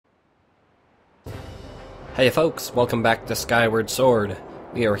Hey folks, welcome back to Skyward Sword.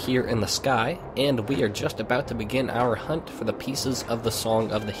 We are here in the sky, and we are just about to begin our hunt for the pieces of the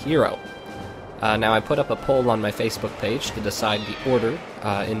Song of the Hero. Now I put up a poll on my Facebook page to decide the order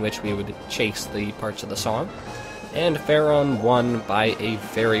in which we would chase the parts of the song, and Faron won by a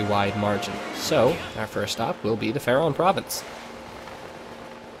very wide margin. So, our first stop will be the Faron province.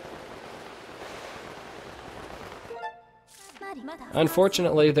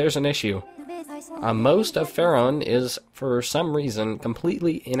 Unfortunately, there's an issue. Most of Faron is, for some reason,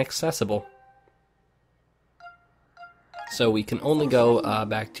 completely inaccessible. So we can only go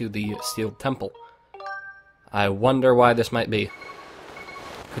back to the Sealed Temple. I wonder why this might be.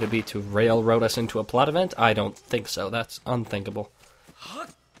 Could it be to railroad us into a plot event? I don't think so. That's unthinkable.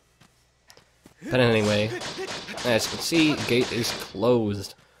 But anyway, as you can see, the gate is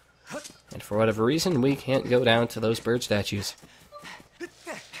closed. And for whatever reason, we can't go down to those bird statues.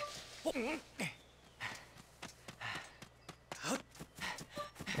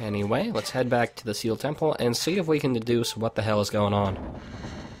 Anyway, let's head back to the Sealed Temple and see if we can deduce what the hell is going on.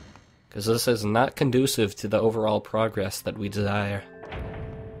 Because this is not conducive to the overall progress that we desire.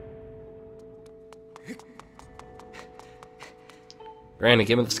 Granny,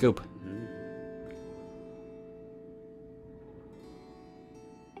 give me the scoop.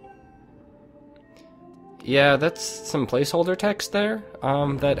 Yeah, that's some placeholder text there,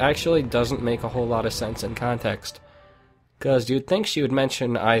 that actually doesn't make a whole lot of sense in context. Because you'd think she would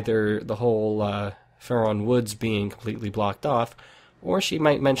mention either the whole Faron Woods being completely blocked off, or she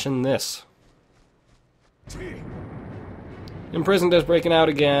might mention this. Imprisoned is breaking out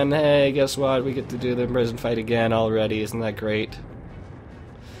again. Hey, guess what? We get to do the imprisoned fight again already. Isn't that great?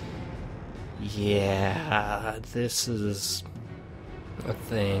 Yeah, this is a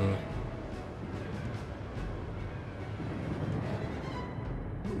thing.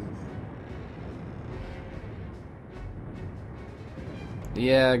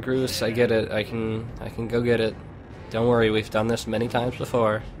 Yeah, Groose, I get it. I can go get it. Don't worry, we've done this many times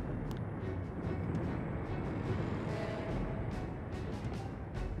before.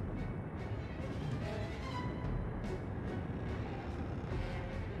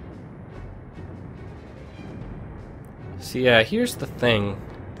 So yeah, here's the thing.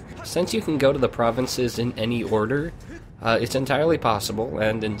 Since you can go to the provinces in any order, it's entirely possible,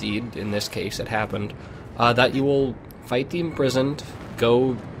 and indeed, in this case, it happened, that you will fight the imprisoned,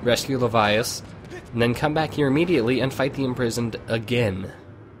 go rescue Levias, and then come back here immediately and fight the imprisoned again.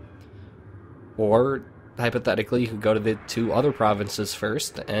 Or, hypothetically, you could go to the two other provinces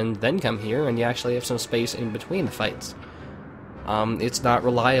first, and then come here, and you actually have some space in between the fights. It's not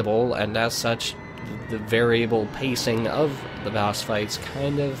reliable, and as such, the variable pacing of the boss fights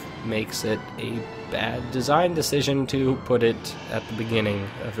kind of makes it a bad design decision to put it at the beginning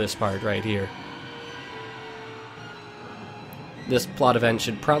of this part right here. This plot event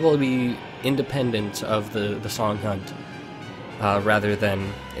should probably be independent of the song hunt, rather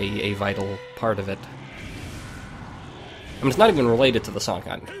than a vital part of it. I mean, it's not even related to the song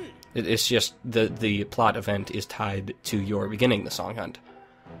hunt. It's just the plot event is tied to your beginning the song hunt.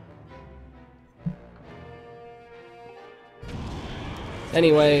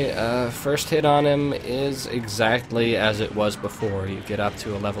 Anyway, first hit on him is exactly as it was before. You get up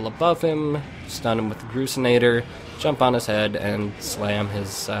to a level above him, stun him with the Grucinator, jump on his head, and slam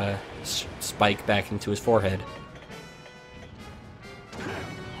his spike back into his forehead.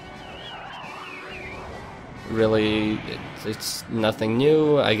 Really, it's nothing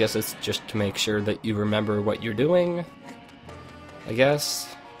new. I guess it's just to make sure that you remember what you're doing, I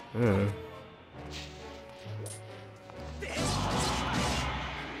guess.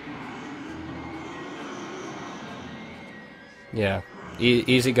 Yeah,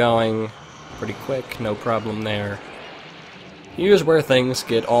 easy going, pretty quick, no problem there. Here's where things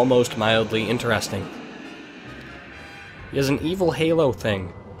get almost mildly interesting. He has an evil halo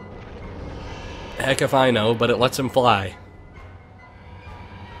thing. Heck if I know, but it lets him fly.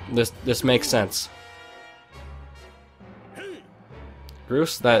 This makes sense.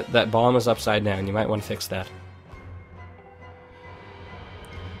 Bruce, that bomb is upside down. You might want to fix that.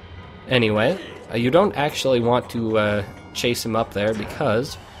 Anyway, you don't actually want to chase him up there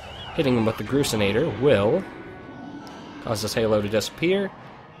because hitting him with the Grucinator will cause his halo to disappear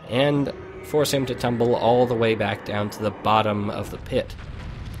and force him to tumble all the way back down to the bottom of the pit.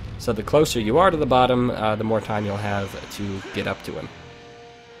 So the closer you are to the bottom, the more time you'll have to get up to him.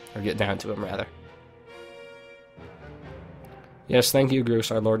 Or get down to him, rather. Yes, thank you,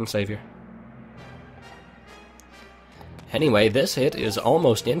 Groose, our Lord and Savior. Anyway, this hit is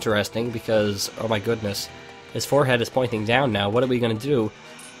almost interesting because, oh my goodness, his forehead is pointing down now. What are we going to do?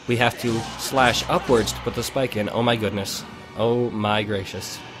 we have to slash upwards to put the spike in. Oh my goodness. Oh my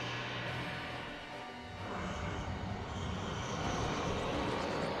gracious.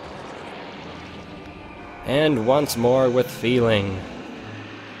 And once more with feeling.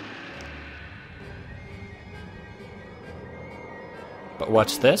 But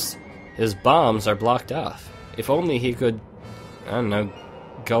what's this? His bombs are blocked off. If only he could, I don't know,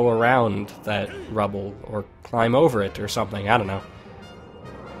 go around that rubble or climb over it or something, I don't know.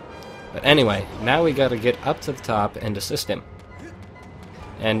 But anyway, now we gotta get up to the top and assist him.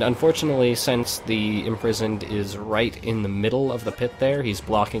 And unfortunately, since the imprisoned is right in the middle of the pit there, he's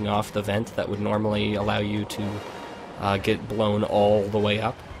blocking off the vent that would normally allow you to get blown all the way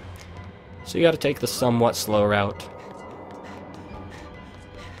up. So you gotta take the somewhat slow route.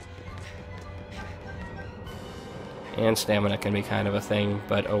 And stamina can be kind of a thing,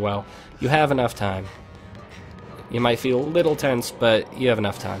 but oh well. You have enough time. You might feel a little tense, but you have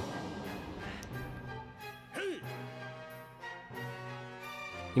enough time.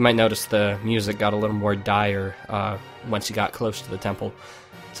 You might notice the music got a little more dire once you got close to the temple.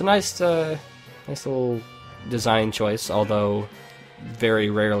 It's a nice little design choice, although very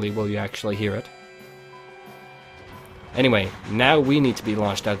rarely will you actually hear it. Anyway, now we need to be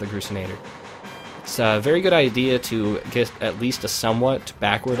launched out of the Grusinator. It's a very good idea to get at least a somewhat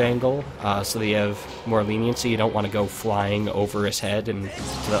backward angle, so that you have more leniency. You don't want to go flying over his head and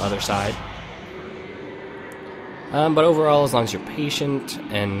to the other side. But overall, as long as you're patient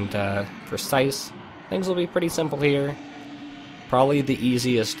and precise, things will be pretty simple here. Probably the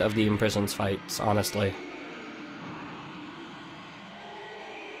easiest of the imprisoned fights, honestly.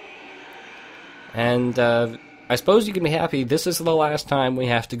 And I suppose you can be happy this is the last time we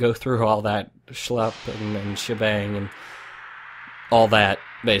have to go through all that schlup and shebang and all that,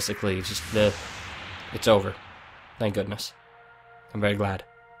 basically. Just it's over. Thank goodness. I'm very glad.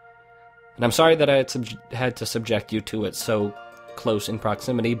 And I'm sorry that I had to subject you to it so close in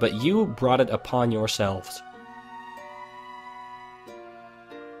proximity, but you brought it upon yourselves.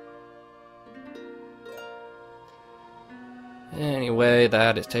 Anyway,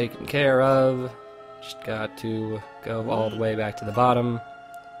 that is taken care of. Just got to go all the way back to the bottom.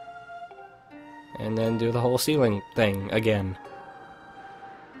 And then do the whole ceiling thing again.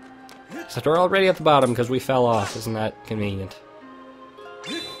 Except we're already at the bottom because we fell off. Isn't that convenient?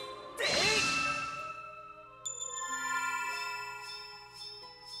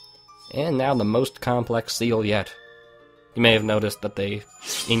 And now the most complex seal yet. You may have noticed that they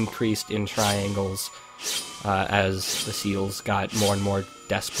increased in triangles as the seals got more and more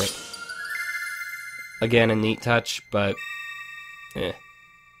desperate. Again, a neat touch, but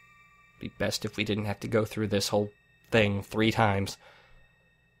be best if we didn't have to go through this whole thing 3 times.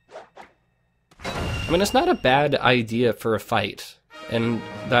 I mean, it's not a bad idea for a fight, and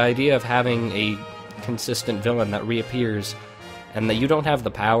the idea of having a consistent villain that reappears and that you don't have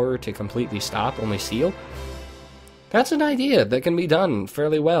the power to completely stop, only seal, that's an idea that can be done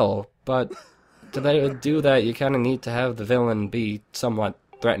fairly well, but to do that, you kind of need to have the villain be somewhat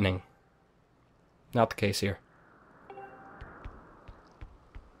threatening. Not the case here.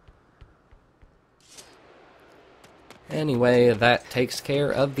 Anyway, that takes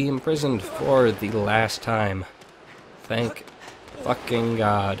care of the imprisoned for the last time. Thank fucking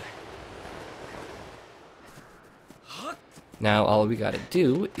God. Now all we gotta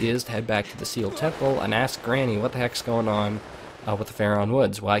do is head back to the sealed temple and ask Granny what the heck's going on with the Faron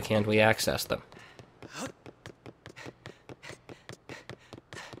Woods. Why can't we access them?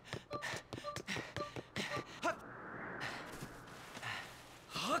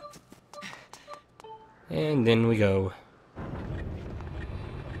 And in we go.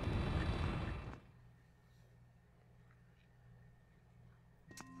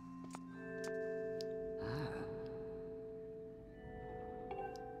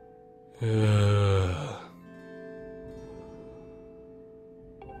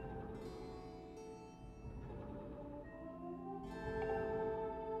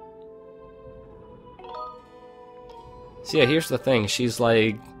 So yeah, here's the thing. She's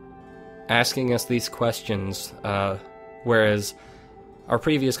like asking us these questions, whereas our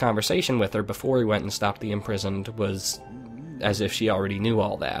previous conversation with her before we went and stopped the imprisoned was as if she already knew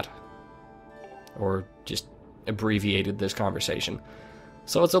all that. Or just abbreviated this conversation.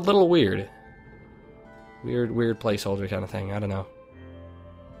 So it's a little weird. Weird placeholder kind of thing, I don't know.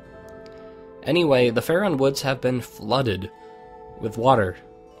 Anyway, the Faron Woods have been flooded with water.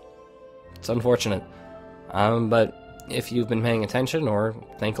 It's unfortunate. But if you've been paying attention or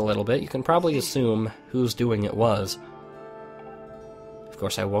think a little bit, you can probably assume whose doing it was. Of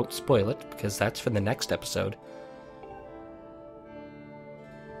course, I won't spoil it, because that's for the next episode.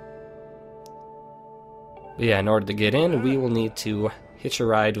 But yeah, in order to get in, we will need to hitch a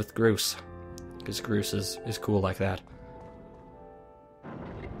ride with Groose. Because Groose is cool like that.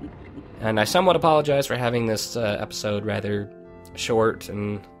 And I somewhat apologize for having this episode rather short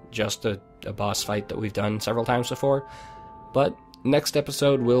and just a boss fight that we've done several times before. But next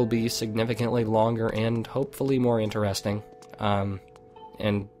episode will be significantly longer and hopefully more interesting.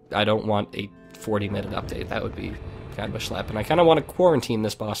 And I don't want a 40-minute update. That would be kind of a schlep. And I kind of want to quarantine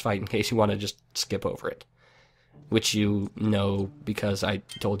this boss fight in case you want to just skip over it. Which you know because I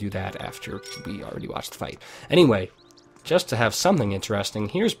told you that after we already watched the fight. Anyway, just to have something interesting,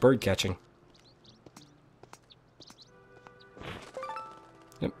 here's bird catching.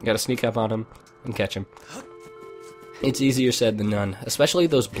 Yep, gotta sneak up on him and catch him. It's easier said than done, especially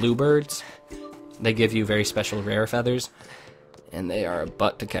those bluebirds. They give you very special rare feathers, and they are a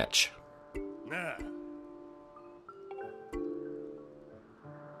butt to catch.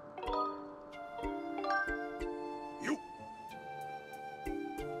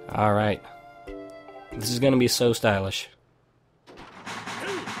 Alright. This is gonna be so stylish.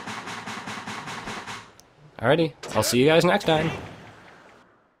 Alrighty, I'll see you guys next time.